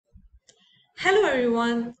Hello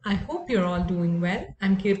everyone, I hope you're all doing well.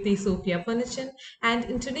 I'm Kirti Sophia Panichan, and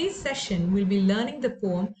in today's session we'll be learning the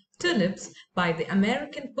poem Tulips by the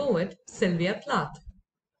American poet Sylvia Plath.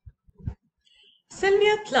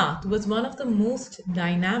 Sylvia Plath was one of the most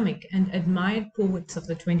dynamic and admired poets of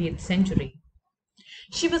the 20th century.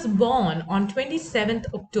 She was born on 27th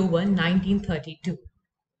October 1932.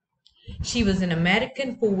 She was an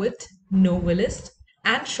American poet, novelist,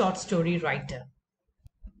 and short story writer.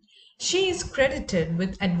 She is credited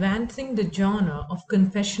with advancing the genre of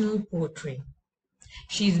confessional poetry.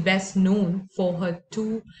 She is best known for her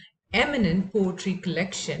two eminent poetry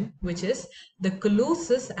collection, which is The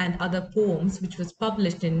Colossus and Other Poems, which was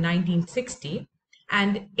published in 1960,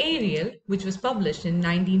 and Ariel, which was published in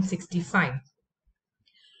 1965.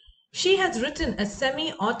 She has written a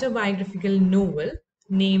semi-autobiographical novel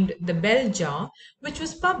named The Bell Jar, which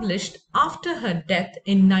was published after her death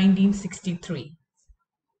in 1963.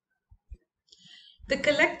 The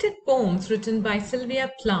collected poems written by Sylvia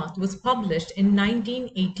Plath was published in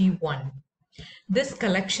 1981. This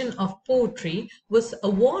collection of poetry was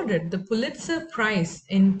awarded the Pulitzer Prize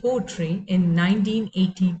in Poetry in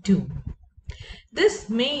 1982. This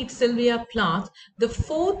made Sylvia Plath the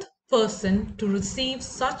fourth person to receive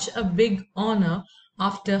such a big honor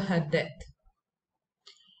after her death.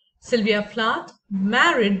 Sylvia Plath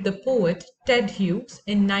married the poet Ted Hughes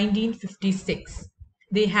in 1956.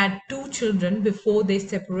 They had two children before they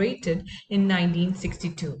separated in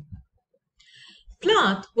 1962.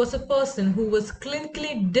 Plath was a person who was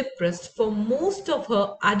clinically depressed for most of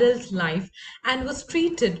her adult life and was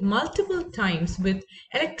treated multiple times with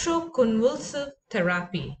electroconvulsive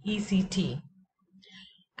therapy, ECT.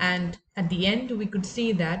 And at the end, we could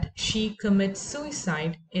see that she commits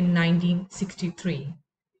suicide in 1963.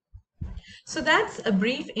 So that's a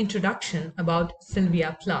brief introduction about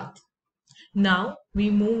Sylvia Plath. Now we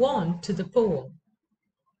move on to the poem.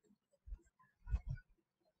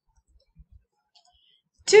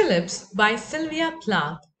 Tulips by Sylvia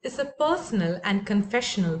Plath is a personal and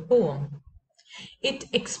confessional poem. It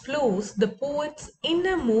explores the poet's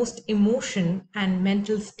innermost emotion and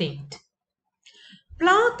mental state.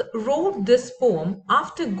 Plath wrote this poem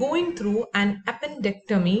after going through an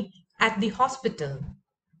appendectomy at the hospital.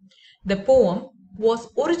 The poem was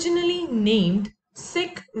originally named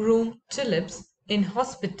Sick Room Tulips in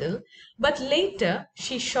Hospital, but later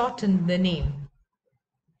she shortened the name.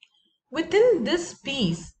 Within this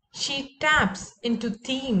piece, she taps into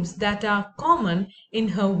themes that are common in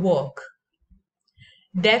her work.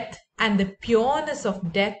 Death and the pureness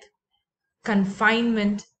of death,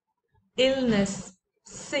 confinement, illness,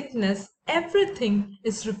 sickness, everything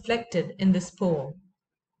is reflected in this poem.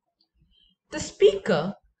 The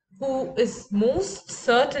speaker, who is most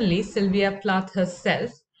certainly Sylvia Plath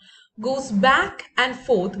herself, goes back and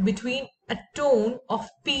forth between a tone of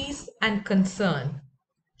peace and concern.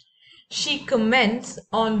 She comments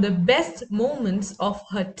on the best moments of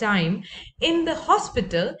her time in the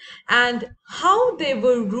hospital and how they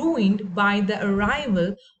were ruined by the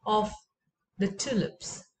arrival of the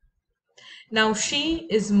tulips. Now she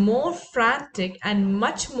is more frantic and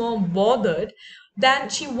much more bothered than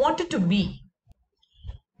she wanted to be.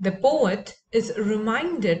 The poet is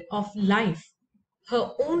reminded of life, her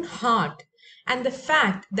own heart, and the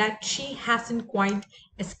fact that she hasn't quite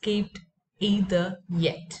escaped either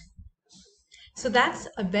yet. So that's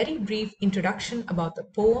a very brief introduction about the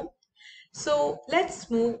poem. So let's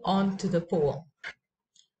move on to the poem.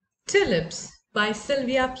 Tulips by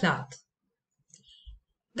Sylvia Plath.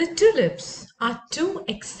 The tulips are too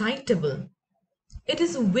excitable. It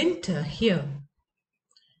is winter here.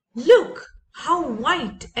 Look how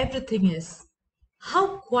white everything is,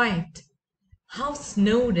 how quiet, how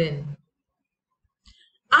snowed in.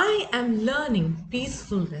 I am learning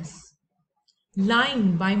peacefulness,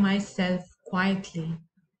 lying by myself quietly.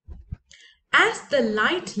 As the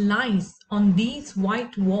light lies on these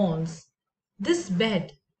white walls, this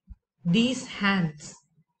bed, these hands,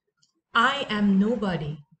 I am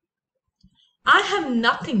nobody. I have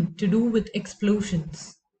nothing to do with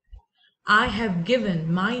explosions. I have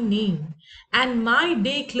given my name and my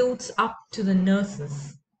day clothes up to the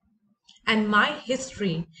nurses, and my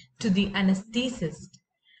history to the anesthetist,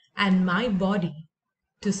 and my body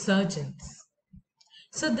to surgeons.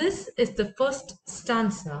 So this is the first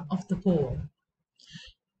stanza of the poem.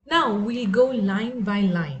 Now we'll go line by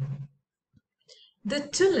line. The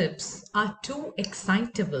tulips are too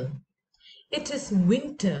excitable. It is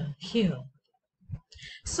winter here.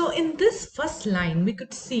 So in this first line, we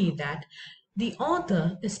could see that the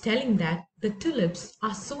author is telling that the tulips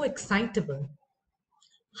are so excitable.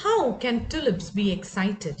 How can tulips be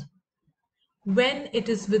excited? When it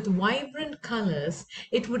is with vibrant colors,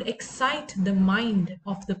 it would excite the mind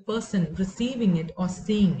of the person receiving it or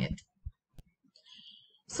seeing it.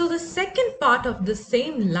 So the second part of the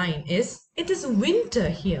same line is, it is winter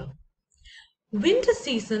here. Winter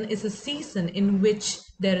season is a season in which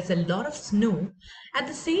there is a lot of snow. At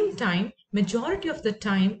the same time, majority of the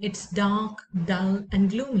time it's dark, dull and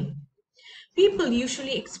gloomy. People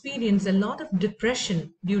usually experience a lot of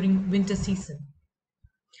depression during winter season.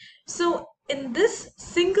 So in this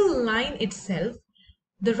single line itself,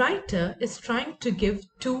 the writer is trying to give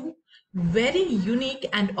two very unique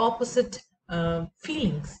and opposite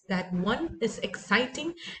feelings, that one is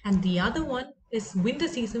exciting and the other one is winter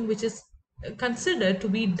season, which is considered to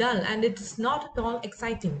be dull and it is not at all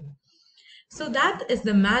exciting. So that is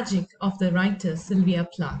the magic of the writer Sylvia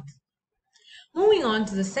Plath. Moving on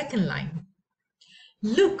to the second line.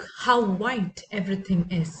 Look how white everything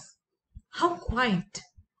is. How quiet.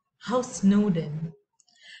 How snowed in.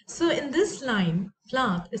 So in this line,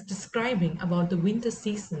 Plath is describing about the winter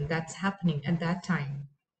season that's happening at that time.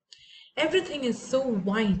 Everything is so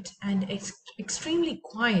white and extremely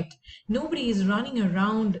quiet. Nobody is running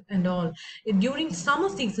around and all. During summer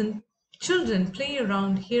season, children play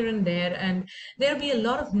around here and there, and there'll be a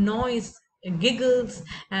lot of noise, giggles,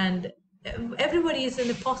 and everybody is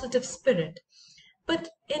in a positive spirit. But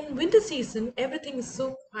in winter season, everything is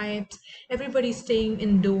so quiet, everybody's staying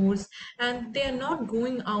indoors, and they are not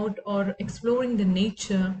going out or exploring the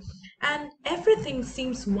nature, and everything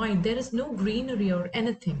seems white. There is no greenery or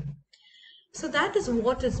anything. So that is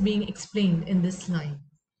what is being explained in this line.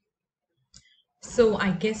 So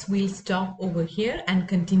I guess we'll stop over here and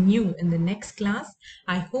continue in the next class.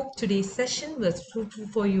 I hope today's session was fruitful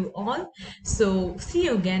for you all. So see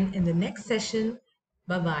you again in the next session.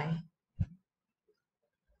 Bye bye.